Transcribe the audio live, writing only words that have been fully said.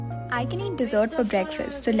I can eat dessert for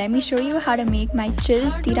breakfast, so let me show you how to make my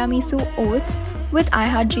chilled Tiramisu oats with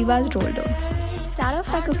Jiva's rolled oats. Start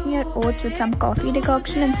off by cooking your oats with some coffee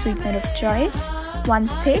decoction and sweetener of choice.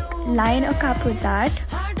 Once thick, line a cup with that.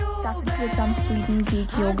 Stuff it with some sweetened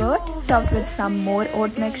Greek yogurt, topped with some more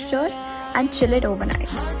oat mixture, and chill it overnight.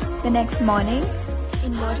 The next morning,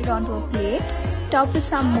 invert it onto a plate, top with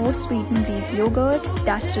some more sweetened Greek yogurt,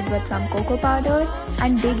 dust it with some cocoa powder,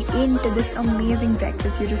 and dig into this amazing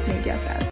breakfast you just made yourself.